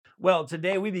Well,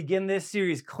 today we begin this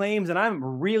series, Claims, and I'm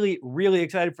really, really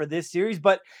excited for this series.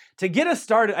 But to get us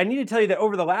started, I need to tell you that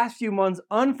over the last few months,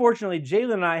 unfortunately,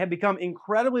 Jalen and I have become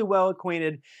incredibly well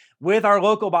acquainted with our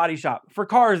local body shop for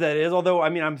cars, that is. Although, I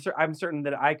mean, I'm certain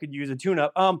that I could use a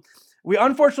tune-up. We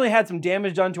unfortunately had some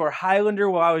damage done to our Highlander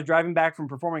while I was driving back from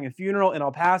performing a funeral in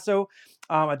El Paso.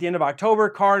 At the end of October,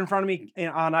 car in front of me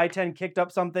on I-10 kicked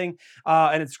up something,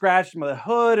 and it scratched the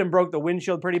hood and broke the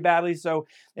windshield pretty badly. So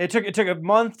it took a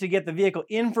month to get the vehicle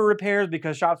in for repairs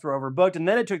because shops were overbooked, and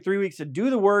then it took 3 weeks to do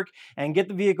the work and get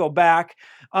the vehicle back.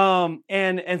 And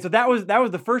so that was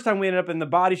the first time we ended up in the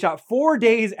body shop. 4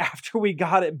 days after we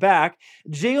got it back,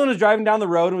 Jalen was driving down the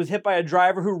road and was hit by a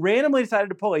driver who randomly decided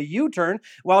to pull a U-turn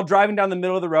while driving down the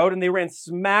middle of the road, and they ran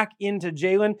smack into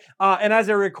Jalen. And as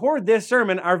I record this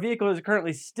sermon, our vehicle is currently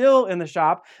still in the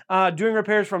shop doing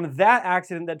repairs from that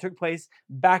accident that took place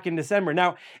back in December.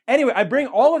 Now, anyway, I bring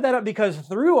all of that up because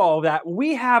through all of that,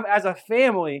 we have, as a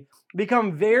family,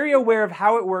 become very aware of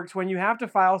how it works when you have to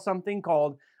file something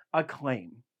called a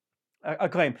claim. A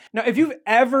claim. Now, if you've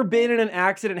ever been in an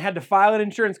accident and had to file an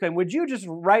insurance claim, would you just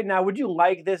right now, would you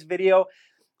like this video?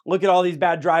 Look at all these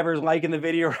bad drivers liking the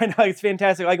video right now. It's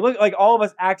fantastic. Like, look, like all of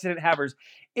us accident havers.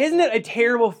 Isn't it a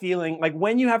terrible feeling? Like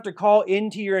when you have to call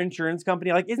into your insurance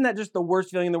company, like, isn't that just the worst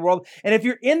feeling in the world? And if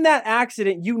you're in that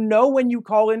accident, you know, when you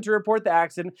call in to report the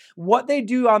accident, what they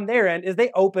do on their end is they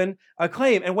open a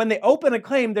claim. And when they open a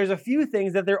claim, there's a few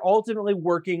things that they're ultimately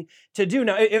working to do.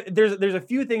 Now, there's a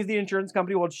few things the insurance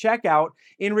company will check out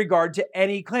in regard to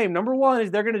any claim. Number one is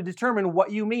they're going to determine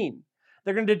what you mean.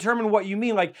 They're going to determine what you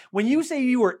mean. Like when you say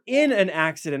you were in an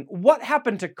accident, what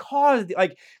happened to cause the,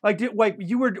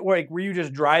 were you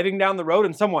just driving down the road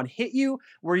and someone hit you?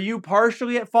 Were you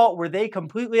partially at fault? Were they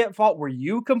completely at fault? Were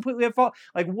you completely at fault?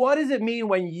 Like, what does it mean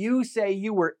when you say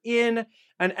you were in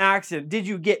an accident? Did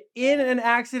you get in an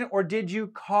accident or did you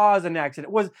cause an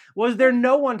accident? Was there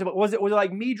no one to, was it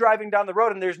like me driving down the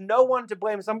road and there's no one to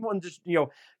blame? Someone just,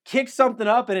 kicked something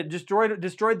up and it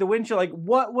destroyed the windshield.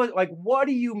 What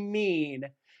do you mean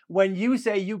when you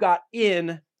say you got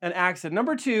in an accident?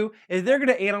 Number two is they're going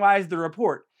to analyze the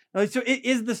report. So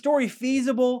is the story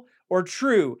feasible or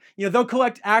true? They'll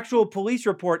collect actual police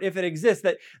report if it exists.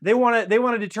 That they want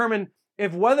to determine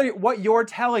if whether what you're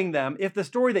telling them, if the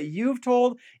story that you've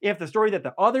told, if the story that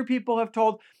the other people have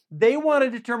told, they want to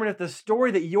determine if the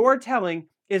story that you're telling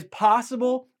is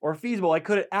possible or feasible. Like,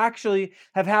 could it actually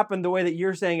have happened the way that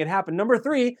you're saying it happened? Number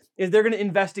three is they're going to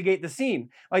investigate the scene.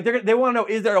 Like they want to know,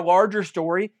 is there a larger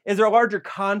story? Is there a larger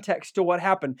context to what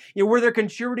happened? Were there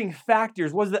contributing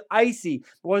factors? Was it icy?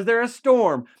 Was there a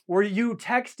storm? Were you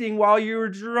texting while you were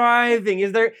driving?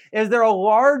 Is there a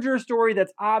larger story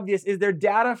that's obvious? Is there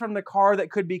data from the car that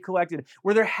could be collected?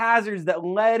 Were there hazards that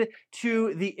led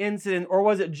to the incident, or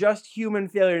was it just human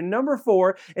failure? Number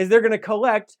four is they're going to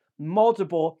collect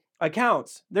multiple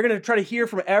accounts. They're going to try to hear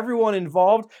from everyone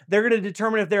involved. They're going to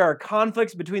determine if there are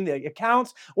conflicts between the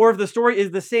accounts or if the story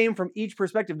is the same from each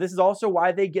perspective. This is also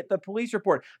why they get the police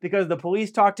report, because the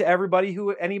police talk to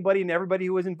anybody and everybody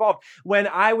who was involved. When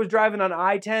I was driving on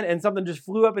I-10 and something just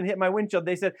flew up and hit my windshield,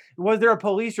 they said, was there a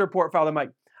police report filed? I'm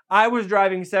like, I was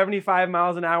driving 75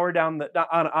 miles an hour on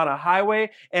a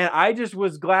highway, and I just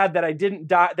was glad that I didn't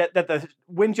die, that the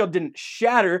windshield didn't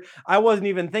shatter. I wasn't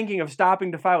even thinking of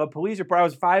stopping to file a police report. I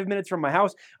was 5 minutes from my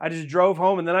house. I just drove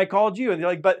home, and then I called you. And they're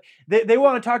like, but they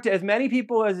want to talk to as many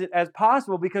people as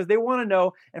possible because they want to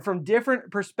know, and from different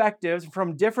perspectives,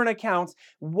 from different accounts,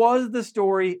 was the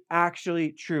story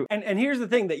actually true? And here's the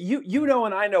thing that you know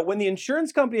and I know, when the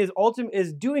insurance company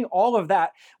is doing all of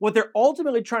that, what they're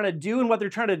ultimately trying to do and what they're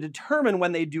trying to determine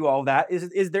when they do all that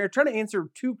is they're trying to answer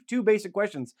two basic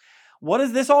questions. What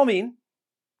does this all mean?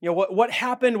 What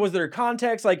happened? Was there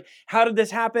context? Like, how did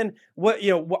this happen?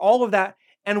 All of that.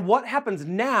 And what happens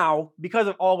now because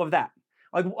of all of that?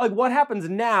 Like what happens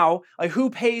now? Like, who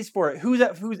pays for it? Who's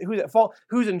at fault?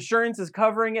 Whose insurance is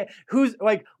covering it?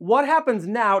 What happens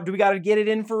now? Do we got to get it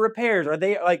in for repairs? Are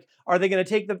they going to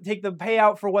take the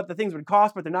payout for what the things would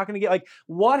cost, but they're not going to get,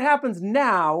 what happens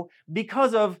now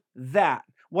because of that?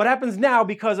 What happens now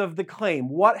because of the claim?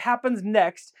 What happens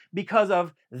next because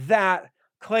of that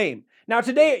claim? Now,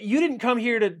 today, you didn't come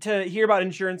here to hear about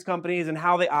insurance companies and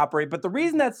how they operate, but the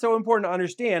reason that's so important to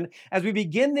understand as we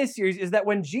begin this series is that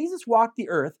when Jesus walked the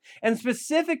earth, and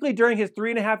specifically during his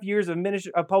 3.5 years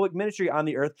of public ministry on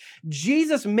the earth,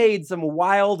 Jesus made some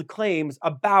wild claims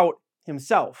about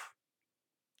himself.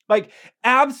 Like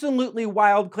absolutely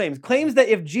wild claims. Claims that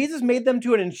if Jesus made them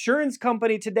to an insurance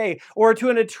company today, or to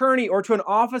an attorney, or to an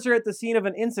officer at the scene of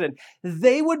an incident,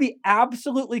 they would be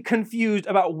absolutely confused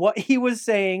about what he was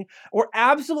saying, or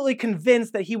absolutely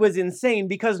convinced that he was insane,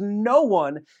 because no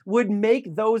one would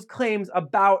make those claims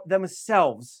about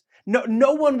themselves.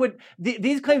 No one would.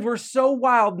 These claims were so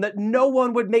wild that no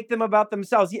one would make them about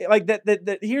themselves. Like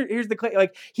here's the claim.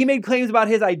 Like he made claims about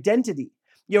his identity.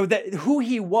 That who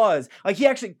he was. Like he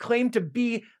actually claimed to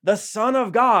be the Son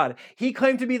of God. He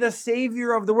claimed to be the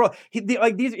Savior of the world. He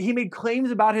made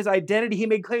claims about his identity. He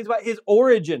made claims about his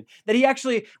origin, that he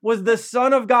actually was the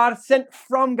Son of God, sent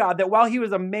from God, that while he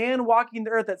was a man walking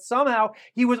the earth, that somehow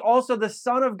he was also the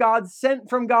Son of God, sent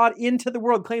from God into the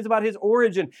world. Claims about his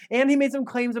origin. And he made some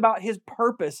claims about his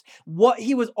purpose, what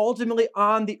he was ultimately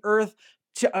on the earth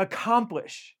to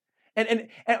accomplish.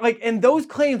 And those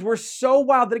claims were so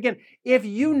wild that, again, if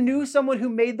you knew someone who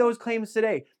made those claims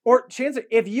today, or chances,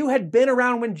 if you had been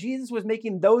around when Jesus was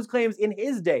making those claims in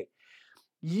his day,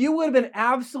 you would have been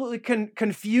absolutely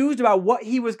confused about what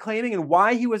he was claiming and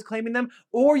why he was claiming them,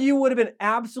 or you would have been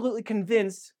absolutely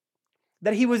convinced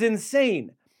that he was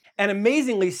insane. And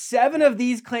amazingly, 7 of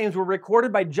these claims were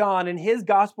recorded by John in his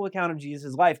gospel account of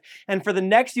Jesus' life. And for the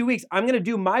next few weeks, I'm going to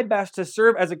do my best to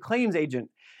serve as a claims agent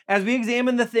as we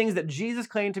examine the things that Jesus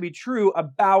claimed to be true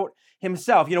about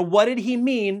himself. What did he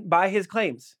mean by his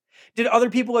claims? Did other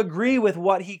people agree with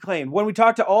what he claimed? When we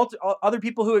talked to other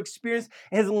people who experienced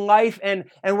his life and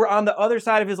were on the other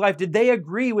side of his life, did they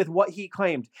agree with what he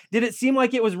claimed? Did it seem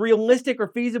like it was realistic or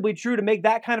feasibly true to make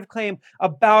that kind of claim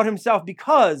about himself?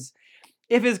 Because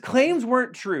if his claims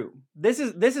weren't true, this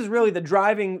is really the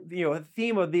driving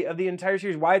theme of the entire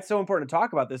series, why it's so important to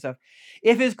talk about this stuff.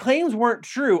 If his claims weren't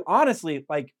true, honestly,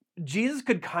 like Jesus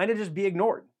could kind of just be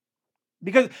ignored.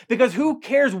 Because who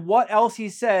cares what else he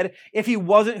said if he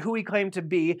wasn't who he claimed to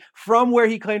be, from where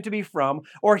he claimed to be from,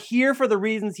 or here for the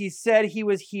reasons he said he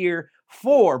was here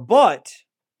for. But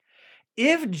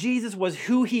if Jesus was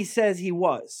who he says he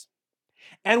was,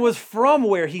 and was from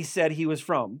where he said he was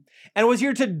from, and was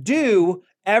here to do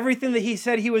everything that he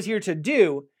said he was here to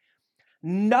do,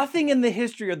 nothing in the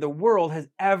history of the world has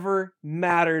ever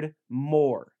mattered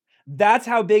more. That's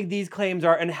how big these claims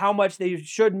are and how much they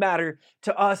should matter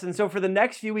to us. And so for the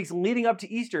next few weeks leading up to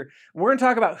Easter, we're going to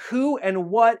talk about who and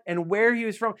what and where he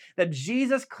was from, that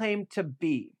Jesus claimed to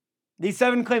be. These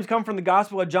 7 claims come from the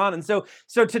Gospel of John. And so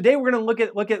today we're going to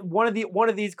look at one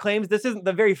of these claims. This isn't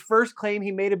the very first claim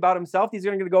he made about himself. These are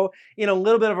going to go in a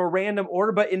little bit of a random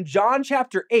order. But in John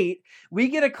chapter 8, we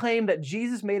get a claim that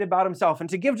Jesus made about himself. And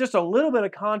to give just a little bit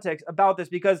of context about this,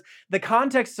 because the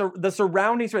context, the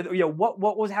surroundings,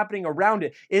 what was happening around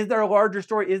it. Is there a larger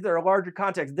story? Is there a larger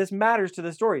context? This matters to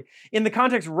the story. In the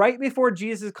context right before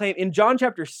Jesus' claim, in John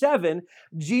chapter 7,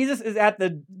 Jesus is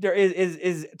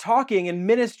is talking and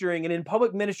ministering and in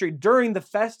public ministry during the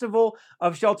Festival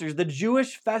of Shelters, the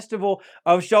Jewish Festival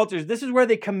of Shelters. This is where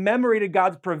they commemorated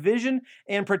God's provision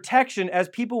and protection as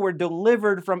people were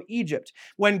delivered from Egypt.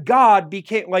 When God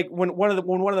became, when one of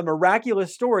the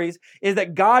miraculous stories is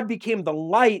that God became the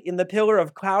light in the pillar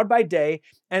of cloud by day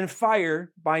and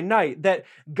fire by night. That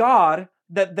God,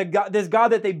 this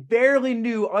God that they barely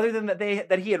knew, other than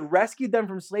that he had rescued them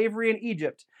from slavery in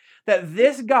Egypt, that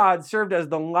this God served as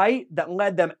the light that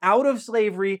led them out of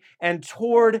slavery and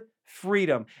toward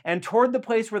freedom and toward the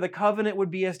place where the covenant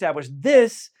would be established.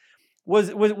 This was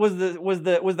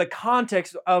the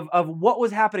context of what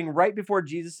was happening right before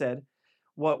Jesus said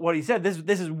what he said.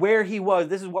 This is where he was.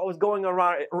 This is what was going on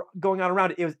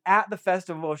around it. It was at the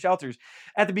Festival of Shelters.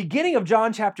 At the beginning of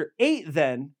John chapter 8,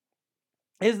 then,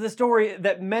 is the story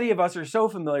that many of us are so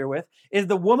familiar with, is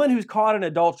the woman who's caught in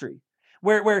adultery,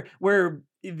 where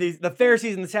the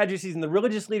Pharisees and the Sadducees and the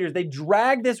religious leaders, they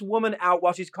drag this woman out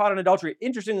while she's caught in adultery.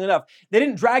 Interestingly enough, they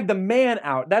didn't drag the man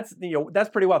out. That's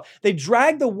pretty wild. They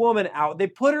drag the woman out. They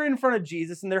put her in front of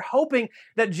Jesus, and they're hoping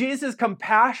that Jesus'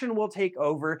 compassion will take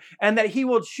over and that he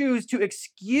will choose to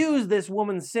excuse this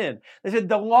woman's sin. They said,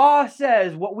 the law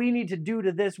says what we need to do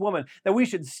to this woman, that we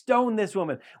should stone this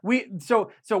woman. So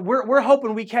we're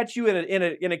hoping we catch you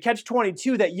in a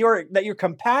catch-22, that your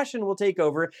compassion will take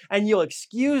over and you'll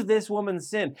excuse this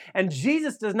woman's sin. And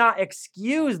Jesus does not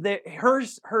excuse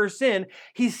her sin.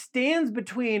 He stands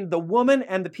between the woman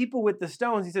and the people with the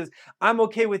stones. He says, I'm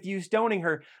okay with you stoning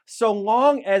her, so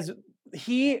long as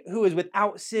he who is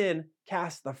without sin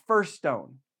casts the first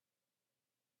stone.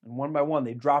 And one by one,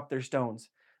 they drop their stones.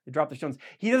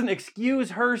 He doesn't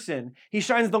excuse her sin. He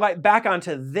shines the light back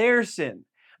onto their sin.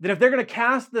 That if they're going to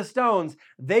cast the stones,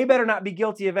 they better not be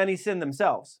guilty of any sin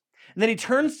themselves. And then he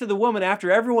turns to the woman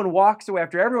after everyone walks away,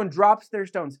 after everyone drops their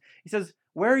stones. He says,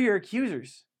 where are your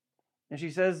accusers? And she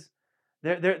says,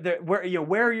 where,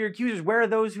 where are your accusers? Where are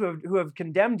those who have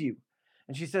condemned you?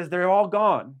 And she says, they're all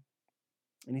gone.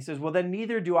 And he says, well, then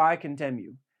neither do I condemn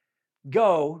you.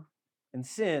 Go and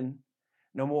sin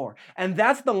no more. And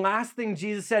that's the last thing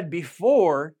Jesus said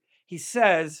before he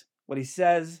says what he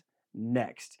says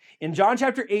next. In John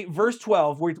chapter 8, verse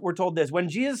 12, we're told this. When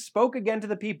Jesus spoke again to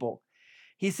the people,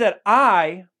 he said,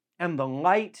 I am the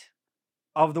light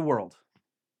of the world.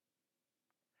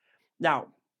 Now,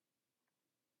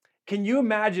 can you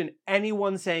imagine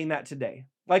anyone saying that today?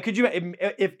 Like, could you,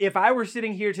 if I were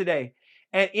sitting here today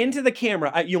and into the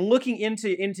camera, you're looking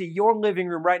into your living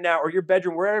room right now, or your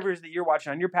bedroom, wherever it is that you're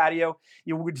watching, on your patio,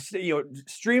 you would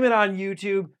stream it on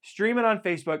YouTube, stream it on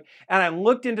Facebook, and I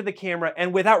looked into the camera,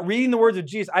 and without reading the words of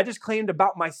Jesus, I just claimed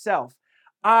about myself,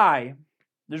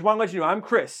 just want to let you know, I'm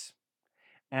Chris,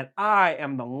 and I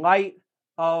am the light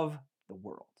of the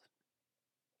world.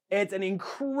 It's an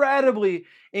incredibly,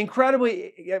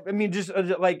 just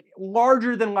like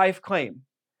larger than life claim.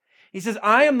 He says,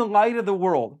 I am the light of the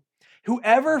world.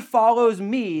 Whoever follows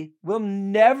me will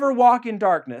never walk in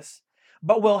darkness,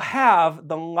 but will have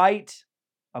the light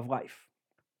of life.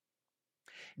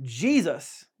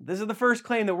 Jesus, this is the first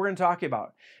claim that we're going to talk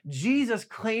about. Jesus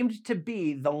claimed to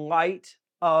be the light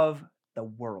of the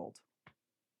world.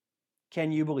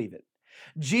 Can you believe it?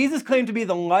 Jesus claimed to be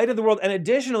the light of the world, and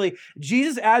additionally,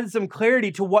 Jesus added some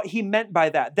clarity to what he meant by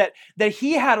that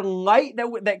he had a light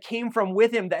that came from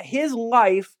with him, that his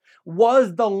life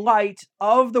was the light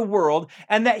of the world,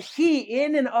 and that he,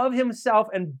 in and of himself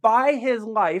and by his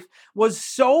life, was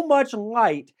so much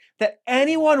light that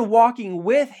anyone walking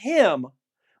with him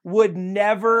would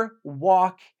never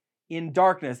walk in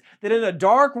darkness. That in a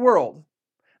dark world,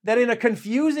 that in a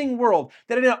confusing world,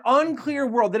 that in an unclear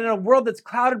world, that in a world that's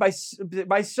clouded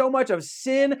by so much of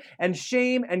sin and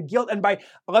shame and guilt, and by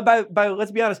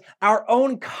let's be honest, our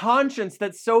own conscience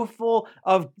that's so full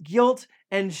of guilt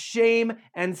and shame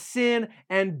and sin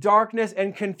and darkness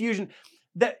and confusion,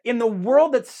 that in the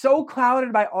world that's so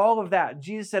clouded by all of that,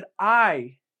 Jesus said,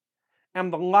 I am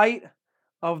the light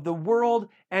of the world,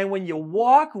 and when you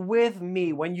walk with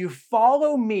me, when you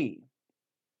follow me,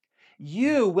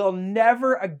 you will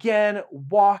never again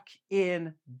walk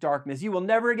in darkness. You will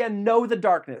never again know the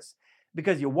darkness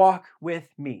because you walk with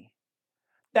me.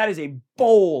 That is a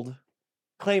bold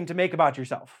claim to make about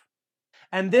yourself.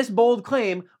 And this bold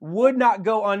claim would not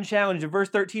go unchallenged. In verse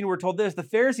 13, we're told this: the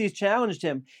Pharisees challenged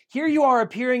him. Here you are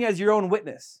appearing as your own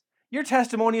witness. Your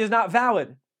testimony is not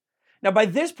valid. Now, by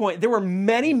this point, there were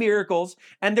many miracles,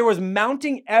 and there was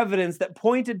mounting evidence that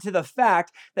pointed to the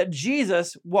fact that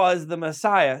Jesus was the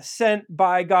Messiah sent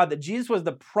by God, that Jesus was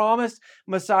the promised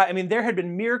Messiah. I mean, there had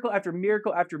been miracle after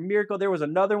miracle after miracle. There was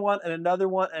another one and another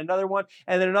one and another one,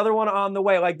 and then another one on the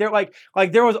way. Like there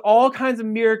was all kinds of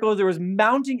miracles. There was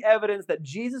mounting evidence that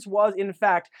Jesus was, in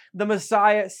fact, the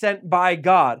Messiah sent by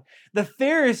God. The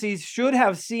Pharisees should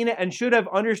have seen it and should have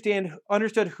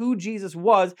understood who Jesus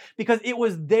was, because it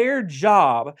was their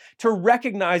job to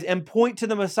recognize and point to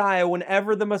the Messiah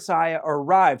whenever the Messiah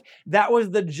arrived. That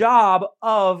was the job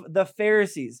of the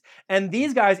Pharisees. And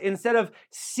these guys, instead of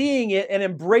seeing it and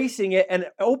embracing it and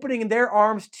opening their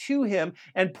arms to him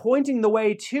and pointing the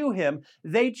way to him,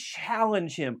 they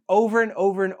challenge him over and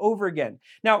over and over again.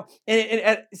 Now,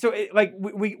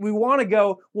 we want to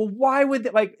go, well, why would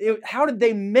they, how did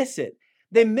they miss it?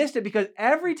 They missed it because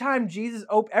every time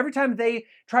they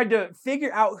tried to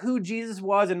figure out who Jesus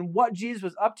was and what Jesus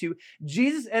was up to,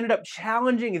 Jesus ended up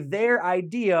challenging their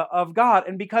idea of God.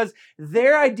 And because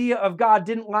their idea of God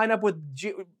didn't line up with,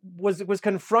 was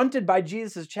confronted by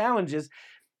Jesus' challenges,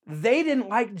 they didn't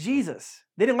like Jesus.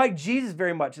 They didn't like Jesus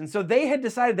very much. And so they had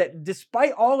decided that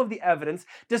despite all of the evidence,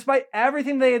 despite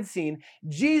everything they had seen,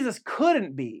 Jesus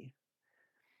couldn't be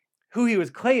who he was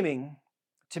claiming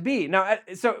to be. Now,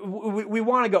 so we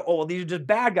want to go, oh, well, these are just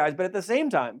bad guys. But at the same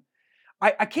time,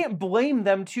 I can't blame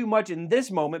them too much in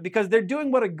this moment, because they're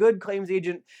doing what a good claims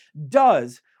agent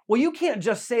does. Well, you can't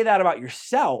just say that about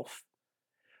yourself.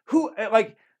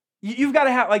 You've got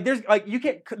to have, you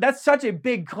can't, that's such a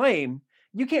big claim.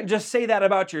 You can't just say that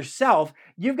about yourself.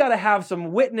 You've got to have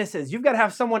some witnesses. You've got to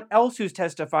have someone else who's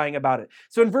testifying about it.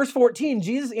 So in verse 14,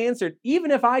 Jesus answered, even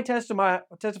if I testify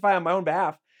on my own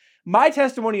behalf, my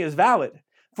testimony is valid.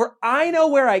 For I know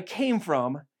where I came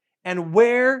from and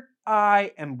where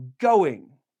I am going.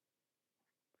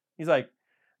 He's like,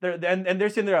 they're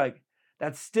sitting there like,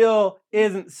 that still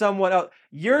isn't someone else.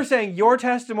 You're saying your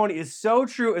testimony is so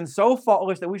true and so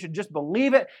faultless that we should just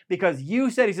believe it because you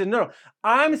said. He said, no,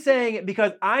 I'm saying it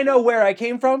because I know where I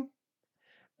came from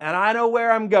and I know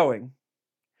where I'm going.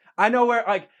 I know where,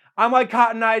 I'm like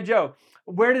Cotton Eye Joe.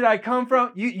 Where did I come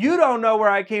from? You don't know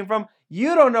where I came from.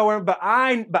 You don't know where, but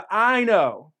I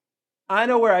know. I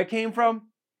know where I came from.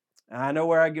 And I know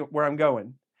where I'm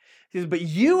going. He says, but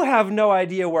you have no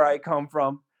idea where I come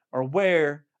from or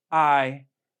where I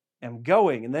am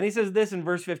going. And then he says this in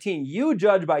verse 15, you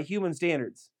judge by human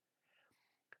standards.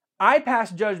 I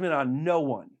pass judgment on no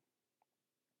one.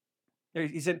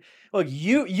 He said, look,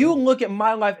 you look at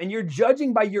my life and you're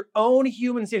judging by your own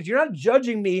human standards. You're not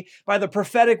judging me by the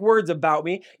prophetic words about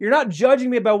me. You're not judging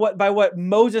me by what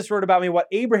Moses wrote about me, what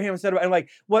Abraham said about me, and like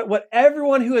what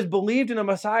everyone who has believed in a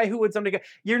Messiah who would someday go.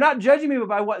 You're not judging me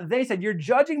by what they said. You're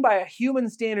judging by a human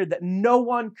standard that no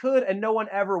one could and no one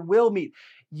ever will meet.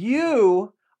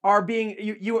 You are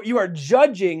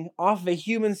judging off of a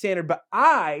human standard, but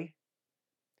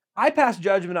I pass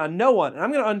judgment on no one. And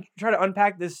I'm going to try to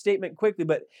unpack this statement quickly,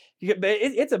 but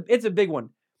it's a big one.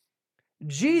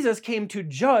 Jesus came to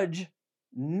judge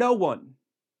no one.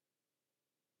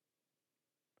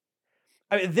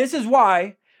 I mean, this is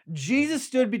why Jesus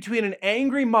stood between an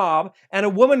angry mob and a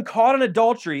woman caught in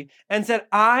adultery and said,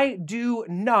 I do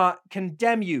not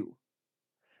condemn you.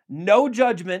 No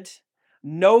judgment,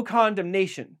 no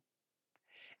condemnation.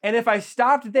 And if I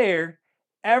stopped there,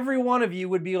 every one of you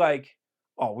would be like,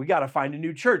 oh, we got to find a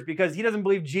new church, because he doesn't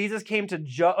believe Jesus came to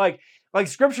judge. Like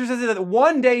scripture says that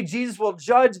one day Jesus will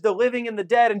judge the living and the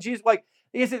dead. And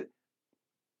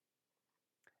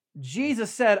Jesus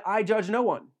said, I judge no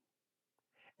one.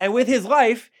 And with his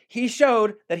life, he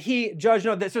showed that he judged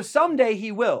no one. So someday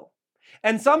he will.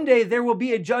 And someday there will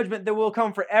be a judgment that will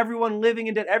come for everyone living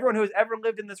and dead, everyone who has ever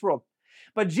lived in this world.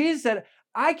 But Jesus said,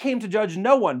 I came to judge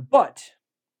no one, but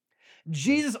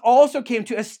Jesus also came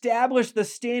to establish the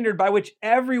standard by which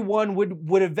everyone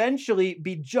would eventually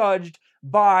be judged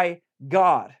by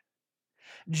God.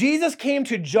 Jesus came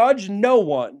to judge no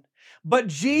one, but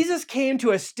Jesus came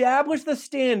to establish the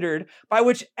standard by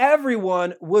which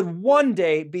everyone would one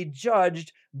day be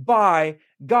judged by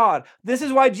God. This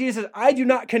is why Jesus says, I do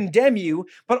not condemn you,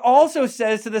 but also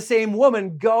says to the same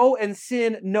woman, go and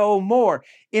sin no more.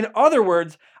 In other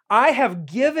words, I have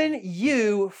given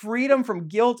you freedom from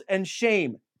guilt and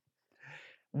shame.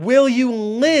 Will you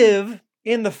live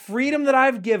in the freedom that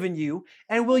I've given you,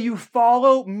 and will you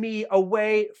follow me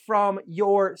away from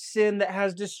your sin that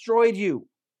has destroyed you?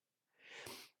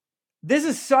 This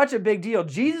is such a big deal.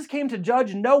 Jesus came to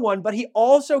judge no one, but he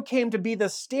also came to be the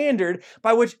standard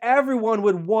by which everyone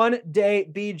would one day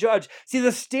be judged. See,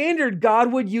 the standard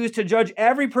God would use to judge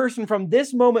every person from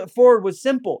this moment forward was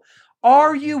simple.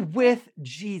 Are you with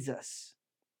Jesus?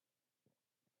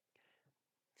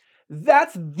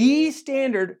 That's the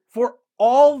standard for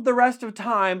all the rest of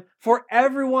time for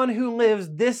everyone who lives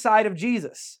this side of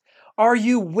Jesus. Are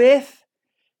you with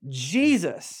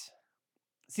Jesus?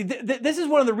 See, this is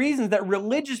one of the reasons that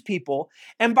religious people,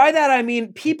 and by that I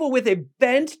mean people with a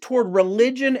bent toward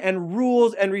religion and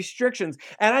rules and restrictions.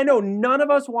 And I know none of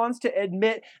us wants to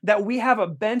admit that we have a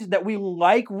bent, that we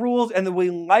like rules and that we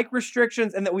like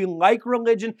restrictions and that we like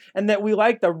religion and that we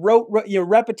like the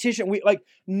repetition.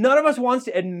 None of us wants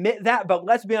to admit that, but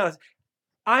let's be honest.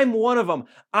 I'm one of them.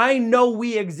 I know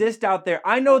we exist out there.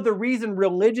 I know the reason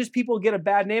religious people get a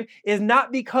bad name is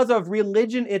not because of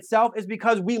religion itself, it's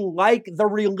because we like the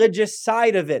religious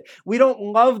side of it. We don't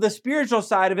love the spiritual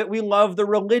side of it. We love the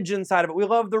religion side of it. We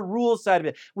love the rules side of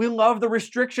it. We love the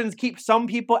restrictions keep some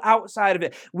people outside of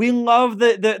it. We love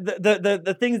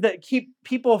the things that keep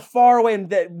people far away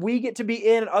and that we get to be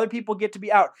in and other people get to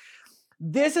be out.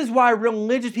 This is why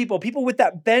religious people with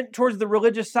that bent towards the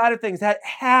religious side of things, that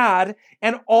had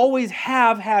and always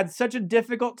have had such a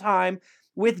difficult time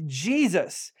with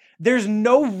Jesus. There's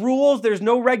no rules, there's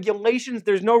no regulations,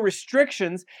 there's no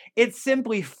restrictions. It's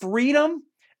simply freedom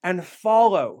and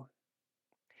follow.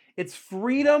 It's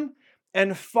freedom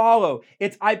and follow.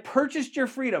 It's, I purchased your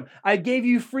freedom. I gave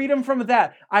you freedom from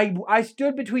that. I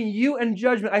stood between you and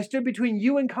judgment. I stood between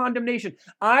you and condemnation.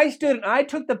 I stood and I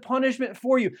took the punishment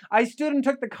for you. I stood and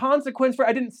took the consequence for it.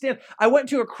 I didn't stand. I went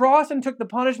to a cross and took the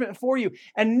punishment for you.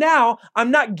 And now I'm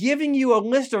not giving you a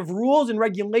list of rules and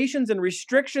regulations and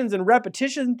restrictions and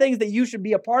repetitions and things that you should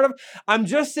be a part of. I'm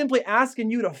just simply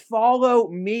asking you to follow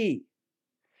me.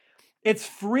 It's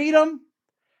freedom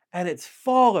and it's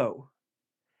follow.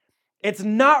 It's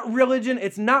not religion,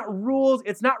 it's not rules,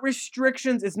 it's not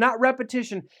restrictions, it's not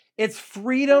repetition. It's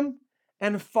freedom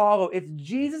and follow. If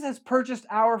Jesus has purchased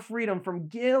our freedom from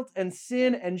guilt and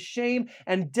sin and shame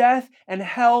and death and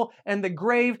hell and the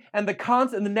grave and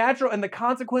the natural and the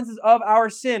consequences of our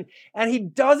sin, and he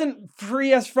doesn't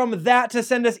free us from that to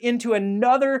send us into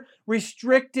another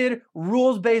restricted,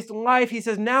 rules-based life, he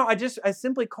says, now I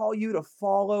simply call you to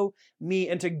follow me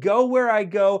and to go where I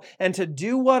go and to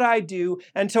do what I do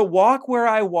and to walk where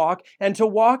I walk and to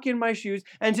walk in my shoes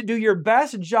and to do your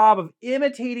best job of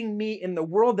imitating me in the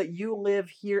world that you live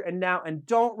here and now, and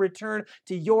don't return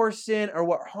to your sin or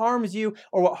what harms you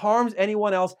or what harms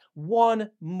anyone else one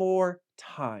more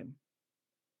time.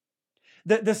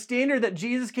 The standard that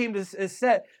Jesus came to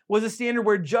set was a standard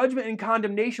where judgment and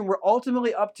condemnation were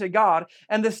ultimately up to God.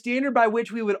 And the standard by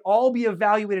which we would all be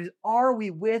evaluated is, are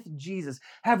we with Jesus?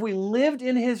 Have we lived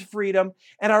in his freedom?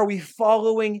 And are we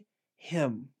following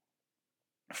him?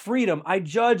 Freedom. I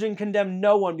judge and condemn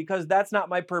no one because that's not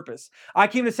my purpose. I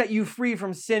came to set you free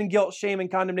from sin, guilt, shame,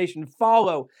 and condemnation.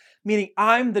 Follow, meaning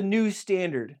I'm the new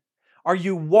standard. Are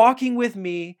you walking with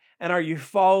me and are you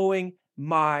following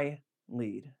my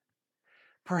lead?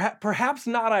 Perhaps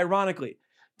not ironically.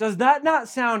 Does that not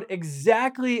sound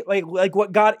exactly like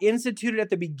what God instituted at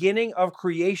the beginning of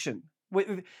creation?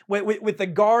 With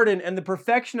the garden and the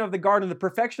perfection of the garden, the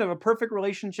perfection of a perfect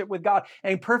relationship with God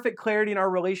and perfect clarity in our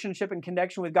relationship and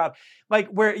connection with God. Like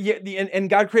and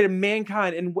God created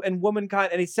mankind and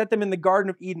womankind and he set them in the Garden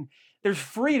of Eden. There's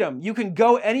freedom. You can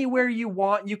go anywhere you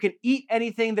want. You can eat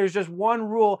anything. There's just one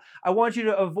rule. I want you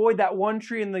to avoid that one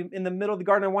tree in the middle of the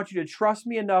garden. I want you to trust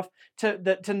me enough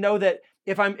to know that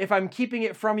if I'm keeping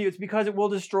it from you, it's because it will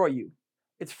destroy you.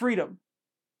 It's freedom.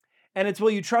 And it's, will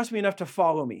you trust me enough to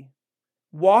follow me?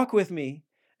 Walk with me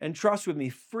and trust with me.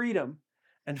 Freedom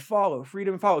and follow.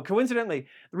 Freedom and follow. Coincidentally,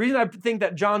 the reason I think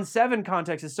that John 7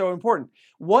 context is so important,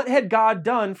 what had God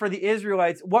done for the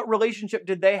Israelites? What relationship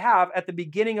did they have at the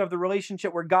beginning of the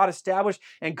relationship where God established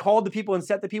and called the people and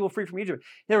set the people free from Egypt?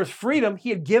 There was freedom.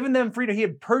 He had given them freedom. He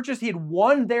had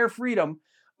won their freedom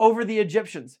over the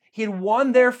Egyptians. He had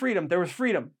won their freedom. There was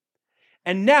freedom.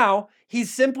 And now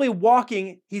he's simply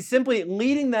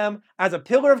leading them as a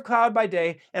pillar of cloud by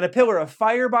day and a pillar of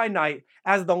fire by night,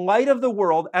 as the light of the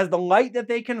world, as the light that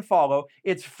they can follow.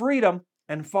 It's freedom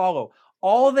and follow.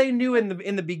 All they knew in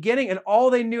the beginning, and all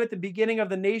they knew at the beginning of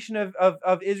the nation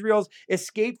of Israel's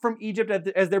escape from Egypt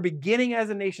as their beginning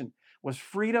as a nation, was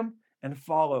freedom and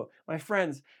follow. My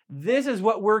friends, this is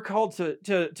what we're called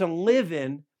to live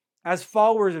in as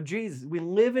followers of Jesus. We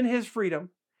live in his freedom.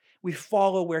 We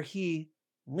follow where he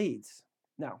leads.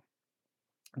 Now,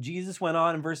 Jesus went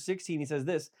on in verse 16, he says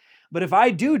this, but if I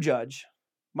do judge,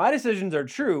 my decisions are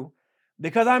true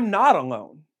because I'm not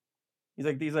alone.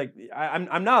 He's like,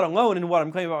 I'm not alone in what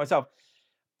I'm claiming about myself.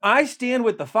 I stand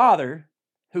with the Father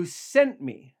who sent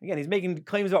me. Again, he's making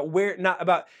claims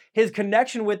about his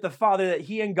connection with the Father, that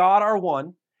he and God are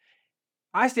one.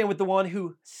 I stand with the one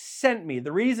who sent me.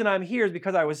 The reason I'm here is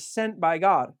because I was sent by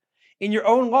God. In your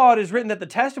own law, it is written that the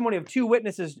testimony of two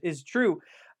witnesses is true.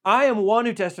 I am one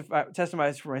who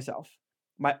testifies for myself.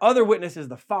 My other witness is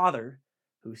the Father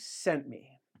who sent me.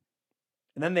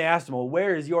 And then they asked him, well,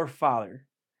 where is your Father?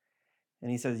 And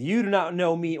he says, you do not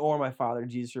know me or my Father,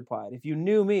 Jesus replied. If you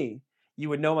knew me, you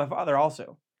would know my Father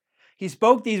also. He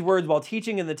spoke these words while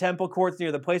teaching in the temple courts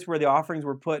near the place where the offerings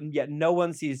were put, and yet no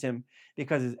one seized him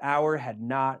because his hour had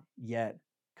not yet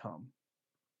come.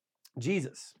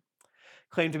 Jesus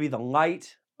claimed to be the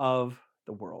light of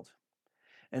the world.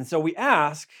 And so we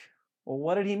ask, well,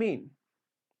 what did he mean?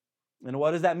 And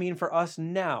what does that mean for us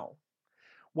now?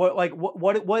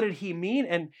 What did he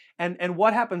mean? And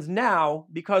what happens now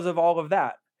because of all of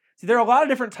that? See, there are a lot of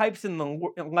different types in the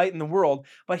light in the world,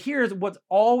 but here's what's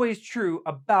always true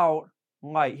about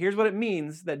light. Here's what it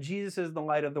means that Jesus is the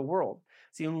light of the world.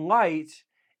 See, light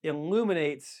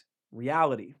illuminates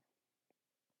reality.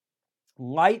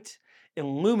 Light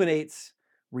illuminates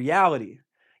reality.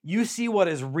 You see what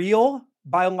is real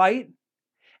by light,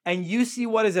 and you see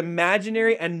what is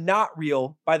imaginary and not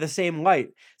real by the same light.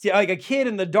 See, like a kid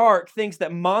in the dark thinks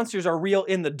that monsters are real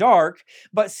in the dark,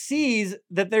 but sees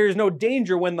that there is no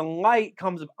danger when the light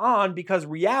comes on, because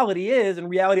reality is, and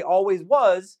reality always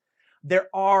was, there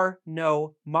are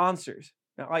no monsters.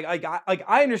 Now,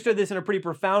 I understood this in a pretty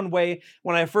profound way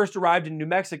when I first arrived in New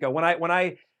Mexico. When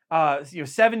I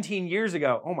 17 years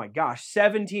ago, oh my gosh,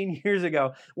 17 years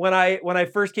ago, when I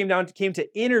first came to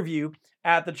interview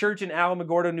at the church in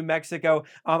Alamogordo, New Mexico.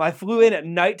 I flew in at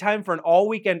nighttime for an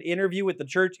all-weekend interview with the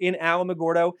church in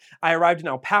Alamogordo. I arrived in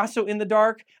El Paso in the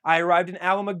dark. I arrived in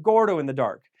Alamogordo in the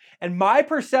dark. And my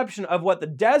perception of what the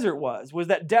desert was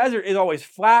that desert is always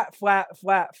flat, flat,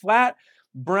 flat, flat.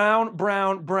 brown,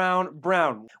 brown, brown,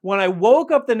 brown. When I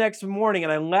woke up the next morning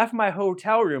and I left my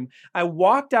hotel room, I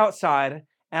walked outside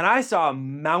and I saw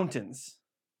mountains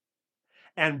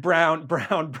and brown,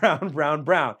 brown, brown, brown,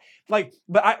 brown. But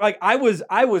I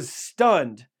was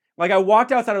stunned. Like I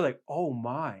walked outside, I was like, oh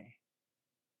my,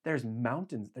 there's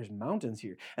mountains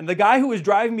here. And the guy who was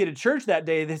driving me to church that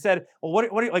day, they said, well, what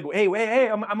are you like? Hey, wait, hey,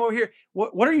 I'm over here.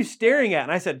 What are you staring at?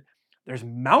 And I said, there's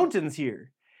mountains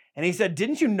here. And he said,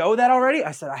 didn't you know that already?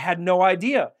 I said, I had no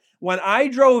idea. When I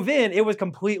drove in, it was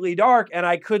completely dark and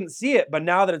I couldn't see it. But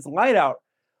now that it's light out,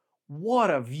 what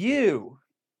a view.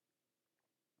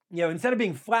 You know, instead of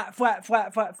being flat, flat,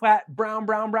 flat, flat, flat, brown,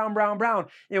 brown, brown, brown, brown,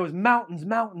 it was mountains,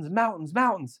 mountains, mountains,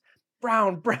 mountains,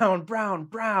 brown, brown, brown,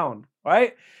 brown,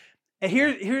 right? And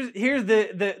here's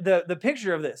the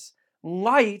picture of this.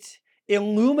 Light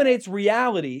illuminates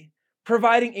reality,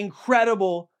 providing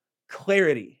incredible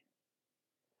clarity.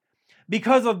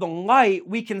 Because of the light,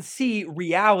 we can see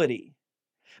reality.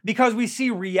 Because we see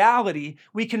reality,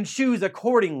 we can choose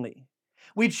accordingly.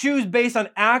 We choose based on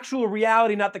actual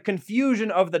reality, not the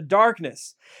confusion of the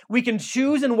darkness. We can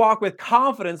choose and walk with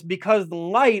confidence because the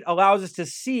light allows us to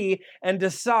see and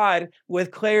decide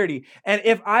with clarity. And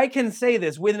if I can say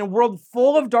this, within a world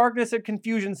full of darkness and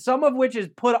confusion, some of which is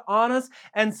put on us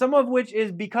and some of which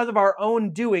is because of our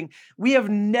own doing, we have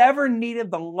never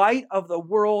needed the light of the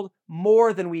world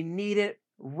more than we need it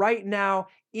right now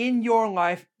in your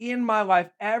life, in my life.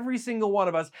 Every single one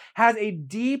of us has a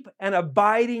deep and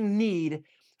abiding need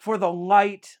for the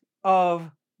light of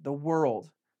the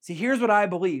world. See, here's what I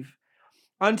believe.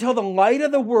 Until the light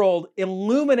of the world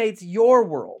illuminates your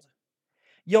world,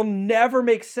 you'll never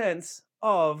make sense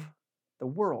of the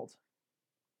world.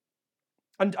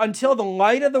 Until the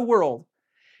light of the world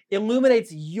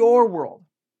illuminates your world,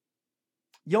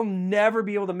 you'll never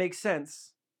be able to make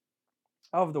sense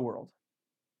of the world.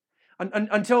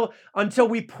 Until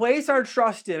we place our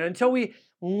trust in, until we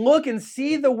look and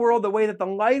see the world the way that the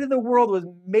light of the world was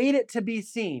made it to be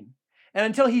seen, and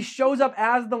until he shows up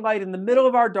as the light in the middle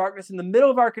of our darkness, in the middle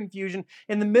of our confusion,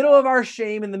 in the middle of our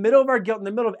shame, in the middle of our guilt, in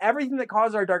the middle of everything that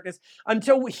causes our darkness,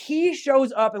 until he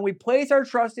shows up and we place our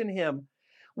trust in him,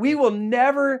 we will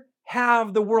never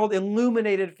have the world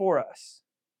illuminated for us.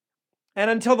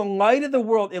 And until the light of the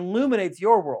world illuminates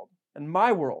your world and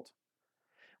my world,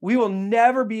 we will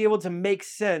never be able to make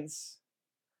sense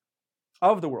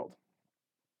of the world.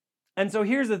 And so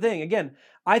here's the thing. Again,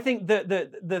 I think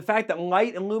the fact that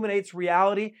light illuminates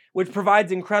reality, which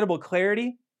provides incredible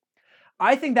clarity,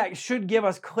 I think that should give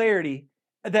us clarity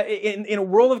that in a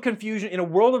world of confusion, in a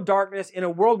world of darkness, in a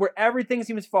world where everything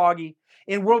seems foggy,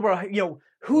 in a world where,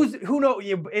 who knows,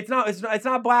 it's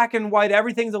not black and white,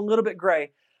 everything's a little bit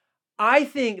gray. I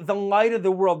think the light of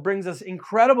the world brings us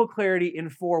incredible clarity in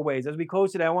 4 ways. As we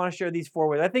close today, I want to share these 4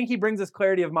 ways. I think he brings us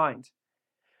clarity of mind.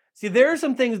 See, there are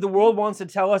some things the world wants to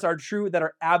tell us are true that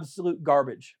are absolute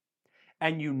garbage,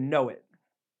 and you know it.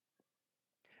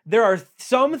 There are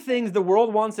some things the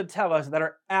world wants to tell us that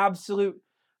are absolute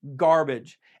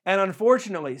garbage. And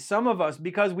unfortunately, some of us,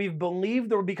 because we've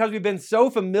believed or because we've been so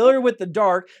familiar with the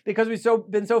dark, because we've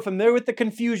been so familiar with the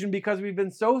confusion, because we've been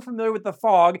so familiar with the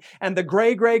fog and the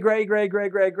gray,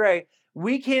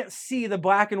 we can't see the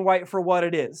black and white for what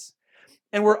it is.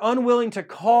 And we're unwilling to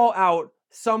call out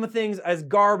some things as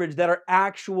garbage that are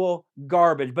actual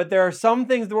garbage. But there are some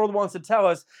things the world wants to tell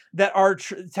us that are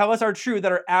true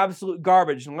that are absolute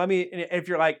garbage. And if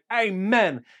you're like,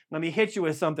 amen, let me hit you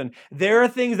with something. There are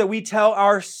things that we tell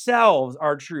ourselves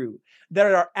are true that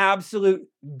are absolute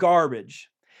garbage.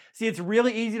 See, it's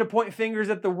really easy to point fingers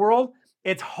at the world.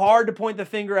 It's hard to point the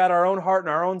finger at our own heart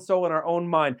and our own soul and our own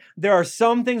mind. There are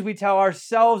some things we tell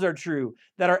ourselves are true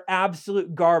that are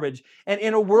absolute garbage. And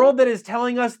in a world that is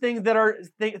telling us things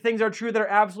are true that are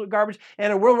absolute garbage,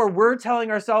 and a world where we're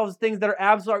telling ourselves things that are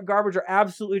absolute garbage are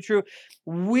absolutely true,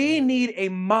 we need a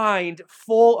mind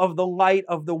full of the light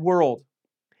of the world,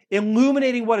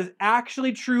 illuminating what is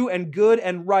actually true and good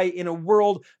and right in a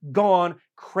world gone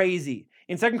crazy.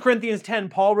 In 2 Corinthians 10,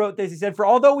 Paul wrote this. He said, "For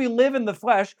although we live in the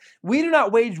flesh, we do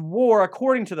not wage war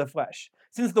according to the flesh,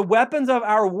 since the weapons of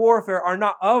our warfare are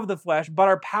not of the flesh, but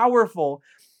are powerful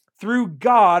through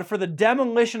God for the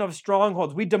demolition of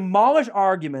strongholds. We demolish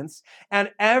arguments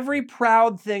and every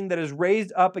proud thing that is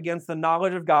raised up against the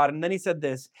knowledge of God." And then he said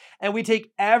this, "And we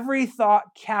take every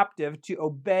thought captive to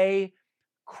obey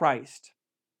Christ."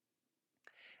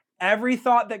 Every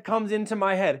thought that comes into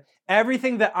my head,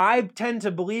 everything that I tend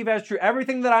to believe as true,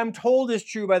 everything that I'm told is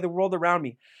true by the world around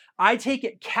me, I take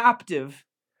it captive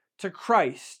to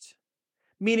Christ,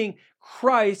 meaning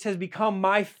Christ has become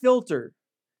my filter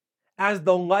as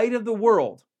the light of the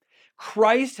world.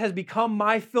 Christ has become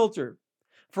my filter.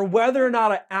 For whether or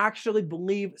not I actually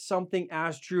believe something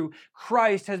as true,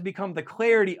 Christ has become the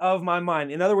clarity of my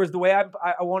mind. In other words, the way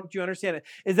I want you to understand it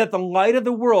is that the light of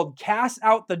the world casts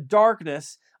out the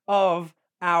darkness of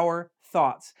our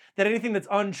thoughts. That anything that's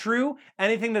untrue,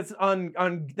 anything that's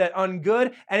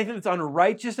ungood, anything that's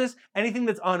unrighteousness, anything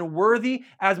that's unworthy,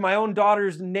 as my own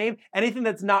daughter's name, anything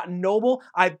that's not noble,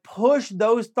 I push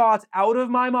those thoughts out of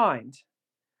my mind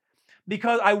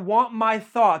because I want my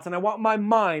thoughts and I want my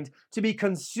mind to be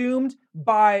consumed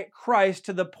by Christ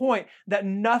to the point that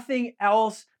nothing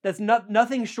else,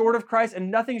 nothing short of Christ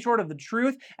and nothing short of the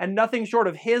truth and nothing short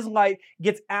of his light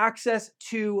gets access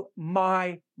to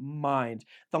my mind.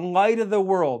 The light of the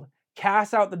world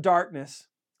casts out the darkness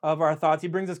of our thoughts. He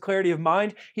brings us clarity of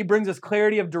mind. He brings us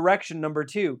clarity of direction. Number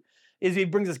two is he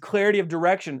brings us clarity of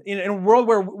direction. In a world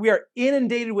where we are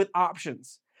inundated with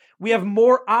options, we have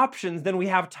more options than we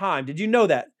have time. Did you know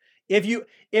that? If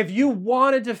you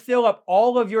wanted to fill up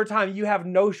all of your time, you have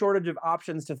no shortage of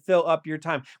options to fill up your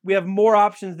time. We have more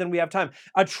options than we have time.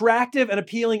 Attractive and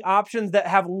appealing options that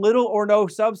have little or no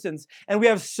substance. And we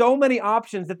have so many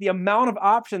options that the amount of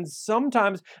options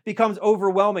sometimes becomes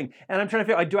overwhelming. And I'm trying to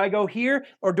figure out, like, do I go here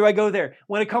or do I go there?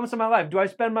 When it comes to my life, do I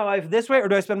spend my life this way or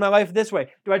do I spend my life this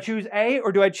way? Do I choose A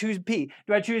or do I choose B?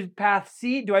 Do I choose path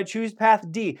C? Do I choose path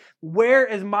D? Where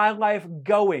is my life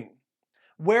going?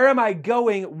 Where am I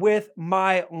going with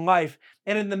my life?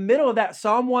 And in the middle of that,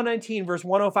 Psalm 119, verse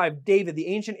 105, David, the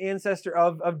ancient ancestor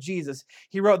of Jesus,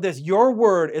 he wrote this: "Your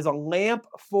word is a lamp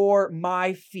for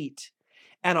my feet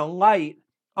and a light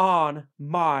on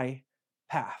my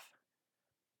path."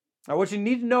 Now, what you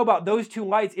need to know about those two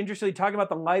lights, interestingly talking about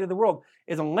the light of the world,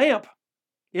 is a lamp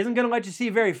isn't going to let you see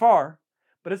very far,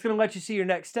 but it's going to let you see your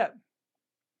next step.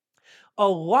 A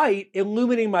light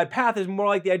illuminating my path is more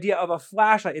like the idea of a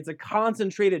flashlight. It's a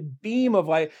concentrated beam of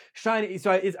light shining.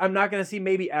 So I'm not going to see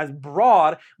maybe as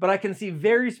broad, but I can see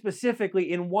very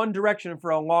specifically in one direction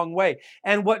for a long way.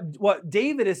 And what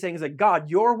David is saying is that God,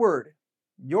 your word,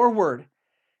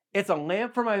 it's a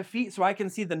lamp for my feet so I can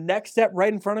see the next step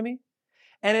right in front of me.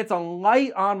 And it's a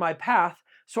light on my path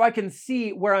so I can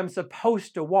see where I'm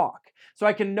supposed to walk, so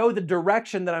I can know the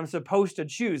direction that I'm supposed to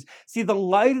choose. See, the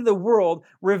light of the world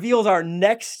reveals our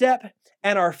next step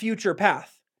and our future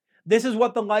path. This is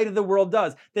what the light of the world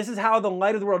does. This is how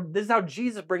this is how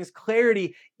Jesus brings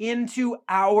clarity into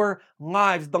our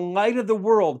lives. The light of the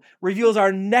world reveals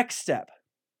our next step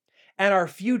and our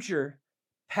future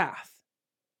path.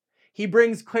 He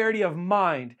brings clarity of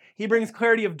mind. He brings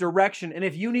clarity of direction. And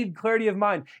if you need clarity of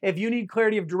mind, if you need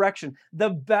clarity of direction, the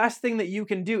best thing that you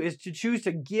can do is to choose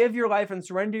to give your life and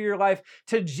surrender your life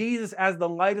to Jesus as the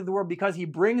light of the world, because he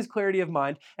brings clarity of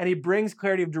mind and he brings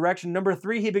clarity of direction. Number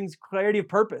three, he brings clarity of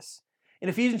purpose. In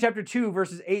Ephesians chapter 2,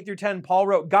 verses 8 through 10, Paul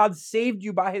wrote, "God saved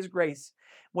you by his grace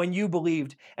when you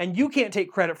believed. And you can't take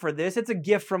credit for this. It's a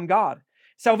gift from God.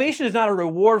 Salvation is not a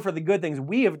reward for the good things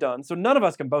we have done, so none of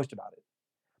us can boast about it."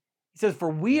 He says, "For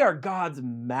we are God's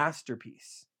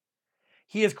masterpiece.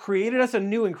 He has created us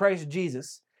anew in Christ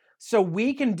Jesus so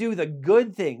we can do the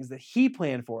good things that he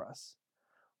planned for us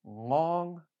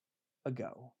long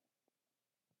ago."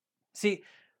 See,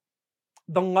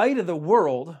 the light of the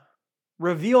world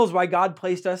reveals why God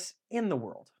placed us in the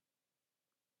world.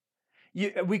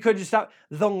 We could just stop.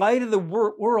 The light of the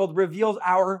world reveals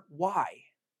our why,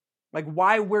 like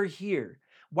why we're here,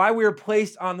 why we were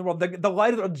placed on the world. The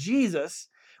light of Jesus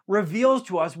reveals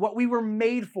to us what we were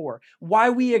made for, why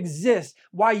we exist,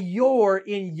 why you're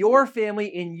in your family,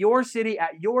 in your city,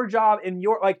 at your job,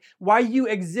 why you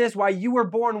exist, why you were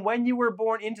born, when you were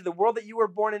born, into the world that you were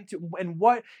born into, and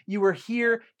what you were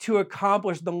here to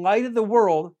accomplish. The light of the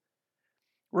world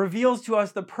reveals to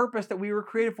us the purpose that we were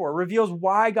created for, reveals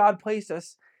why God placed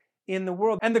us in the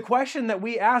world. And the question that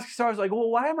we ask ourselves, like, well,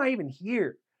 why am I even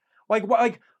here? I'm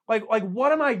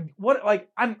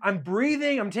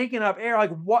breathing, I'm taking up air.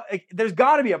 There's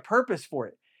got to be a purpose for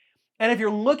it. And if you're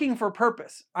looking for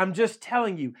purpose, I'm just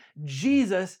telling you,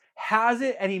 Jesus has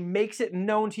it and he makes it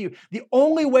known to you. The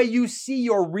only way you see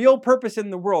your real purpose in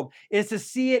the world is to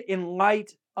see it in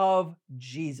light of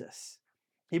Jesus.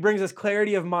 He brings us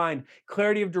clarity of mind,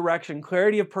 clarity of direction,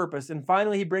 clarity of purpose, and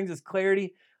finally, he brings us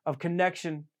clarity of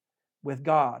connection with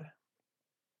God.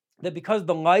 That because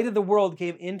the light of the world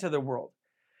came into the world,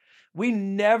 we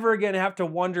never going to have to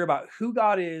wonder about who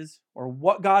God is or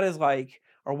what God is like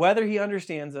or whether he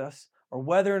understands us or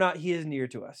whether or not he is near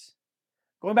to us.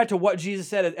 Going back to what Jesus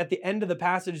said at the end of the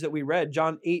passage that we read,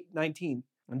 John 8:19.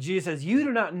 And Jesus says, "You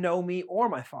do not know me or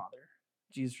my Father."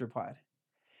 Jesus replied,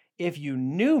 "If you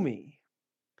knew me,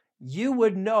 you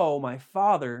would know my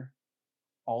Father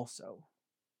also."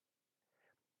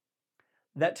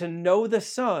 That to know the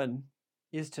Son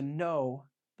is to know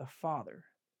the Father.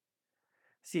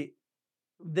 See,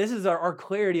 this is our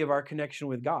clarity of our connection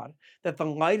with God, that the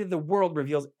light of the world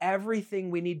reveals everything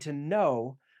we need to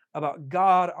know about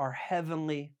God, our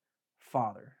heavenly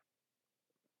Father.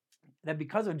 That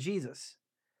because of Jesus,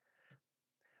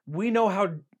 we know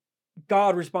how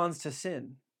God responds to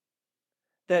sin.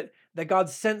 That God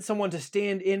sent someone to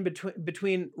stand in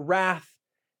between wrath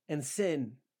and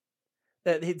sin.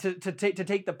 That to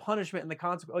take the punishment and the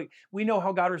consequence. Like, we know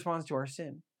how God responds to our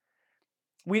sin.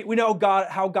 We know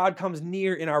how God comes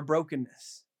near in our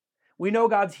brokenness. We know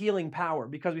God's healing power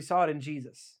because we saw it in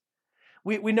Jesus.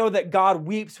 We know that God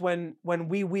weeps when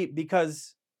we weep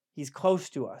because he's close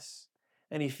to us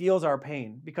and he feels our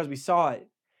pain because we saw it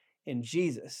in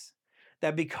Jesus.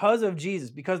 That because of Jesus,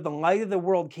 because the light of the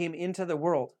world came into the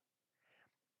world,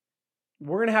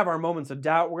 we're going to have our moments of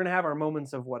doubt. We're going to have our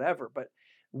moments of whatever, but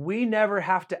we never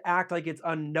have to act like it's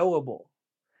unknowable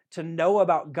to know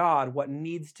about God what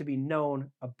needs to be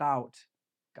known about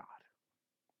God.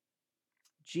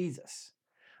 Jesus,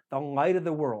 the light of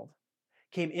the world,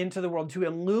 came into the world to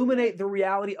illuminate the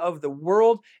reality of the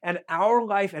world and our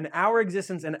life and our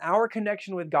existence and our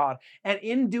connection with God. And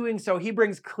in doing so, he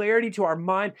brings clarity to our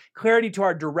mind, clarity to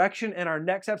our direction and our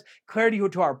next steps, clarity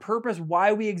to our purpose,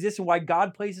 why we exist and why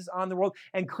God places on the world,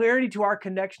 and clarity to our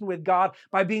connection with God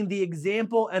by being the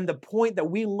example and the point that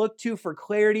we look to for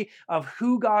clarity of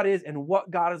who God is and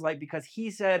what God is like, because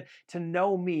he said, to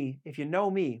know me, if you know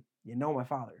me, you know my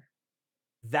Father.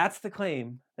 That's the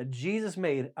claim that Jesus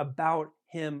made about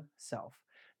himself,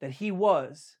 that he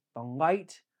was the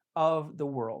light of the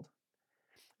world,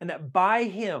 and that by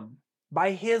him,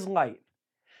 by his light,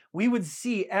 we would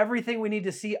see everything we need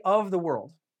to see of the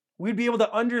world. We'd be able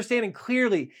to understand and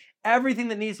clearly everything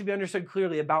that needs to be understood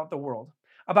clearly about the world,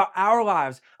 about our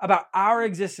lives, about our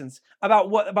existence, about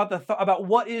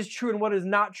what is true and what is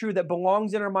not true, that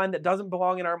belongs in our mind, that doesn't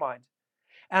belong in our mind,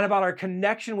 and about our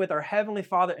connection with our Heavenly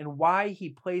Father and why he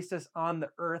placed us on the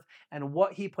earth and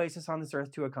what he placed us on this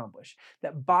earth to accomplish.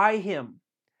 That by him,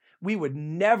 we would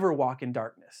never walk in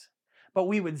darkness, but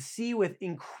we would see with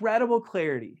incredible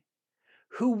clarity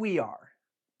who we are,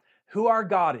 who our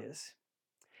God is,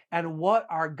 and what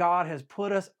our God has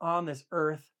put us on this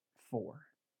earth for.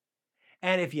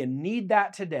 And if you need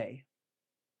that today,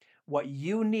 what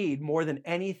you need more than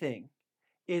anything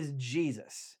is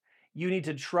Jesus. You need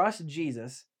to trust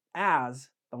Jesus as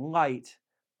the light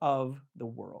of the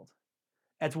world.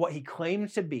 That's what he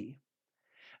claims to be.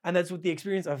 And that's what the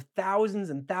experience of thousands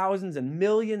and thousands and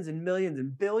millions and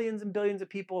billions of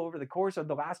people over the course of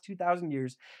the last 2,000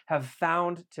 years have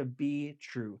found to be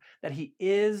true. That he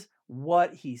is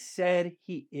what he said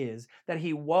he is. That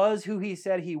he was who he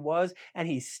said he was. And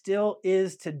he still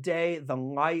is today the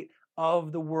light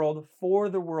of the world, for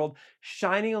the world,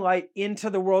 shining a light into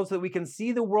the world so that we can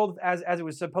see the world as it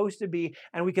was supposed to be,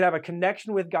 and we can have a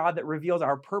connection with God that reveals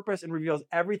our purpose and reveals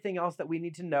everything else that we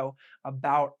need to know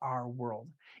about our world.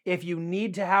 If you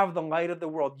need to have the light of the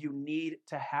world, you need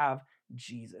to have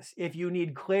Jesus. If you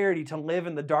need clarity to live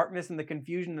in the darkness and the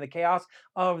confusion and the chaos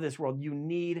of this world, you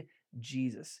need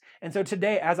Jesus. And so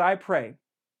today, as I pray,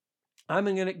 I'm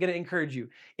going to encourage you.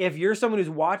 If you're someone who's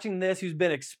watching this, who's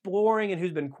been exploring and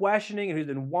who's been questioning and who's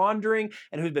been wandering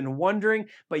and who's been wondering,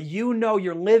 but you know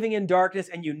you're living in darkness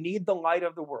and you need the light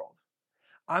of the world,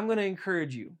 I'm going to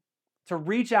encourage you to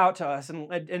reach out to us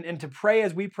and to pray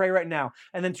as we pray right now,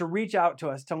 and then to reach out to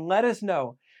us to let us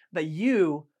know that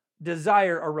you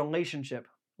desire a relationship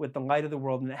with the light of the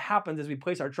world. And it happens as we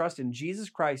place our trust in Jesus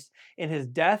Christ, in his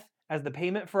death as the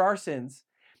payment for our sins,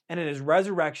 and in his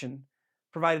resurrection,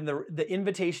 providing the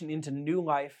invitation into new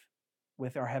life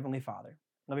with our Heavenly Father.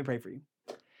 Let me pray for you.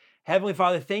 Heavenly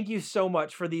Father, thank you so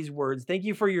much for these words. Thank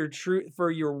you for your truth,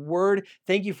 for your word.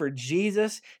 Thank you for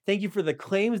Jesus. Thank you for the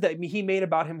claims that he made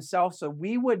about himself so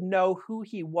we would know who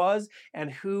he was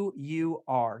and who you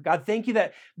are. God, thank you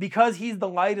that because he's the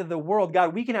light of the world,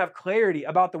 God, we can have clarity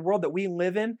about the world that we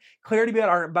live in, clarity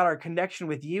about our connection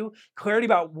with you, clarity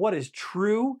about what is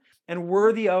true and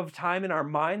worthy of time in our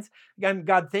minds. Again,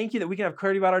 God, thank you that we can have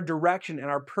clarity about our direction and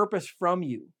our purpose from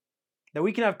you. That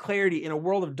we can have clarity in a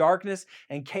world of darkness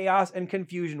and chaos and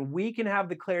confusion. We can have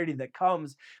the clarity that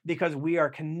comes because we are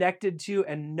connected to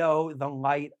and know the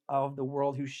light of the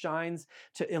world, who shines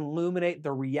to illuminate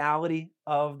the reality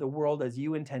of the world as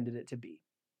you intended it to be.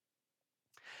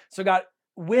 So God,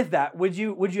 with that, would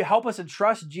you help us to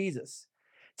trust Jesus,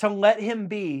 to let him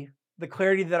be the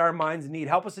clarity that our minds need?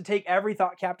 Help us to take every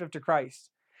thought captive to Christ.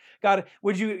 God,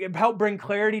 would you help bring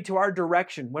clarity to our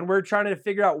direction when we're trying to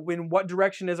figure out in what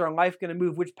direction is our life going to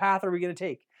move? Which path are we going to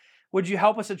take? Would you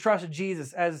help us to trust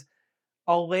Jesus as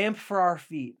a lamp for our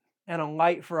feet and a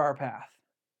light for our path?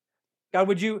 God,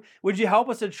 would you help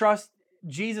us to trust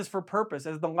Jesus for purpose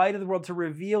as the light of the world to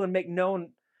reveal and make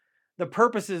known the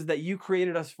purposes that you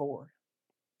created us for?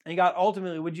 And God,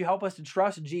 ultimately, would you help us to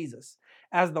trust Jesus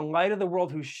as the light of the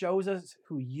world who shows us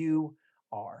who you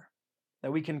are,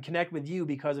 that we can connect with you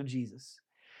because of Jesus.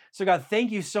 So God,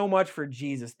 thank you so much for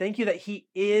Jesus. Thank you that he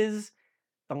is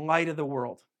the light of the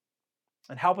world,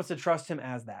 and help us to trust him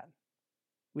as that.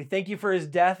 We thank you for his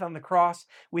death on the cross.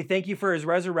 We thank you for his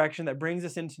resurrection that brings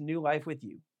us into new life with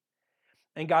you.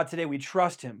 And God, today we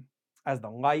trust him as the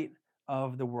light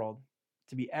of the world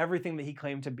to be everything that he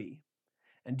claimed to be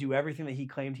and do everything that he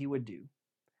claimed he would do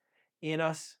in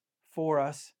us, for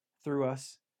us, through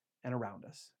us, and around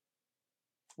us.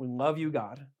 We love you,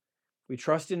 God. We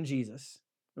trust in Jesus.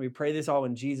 And we pray this all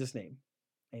in Jesus' name.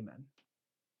 Amen.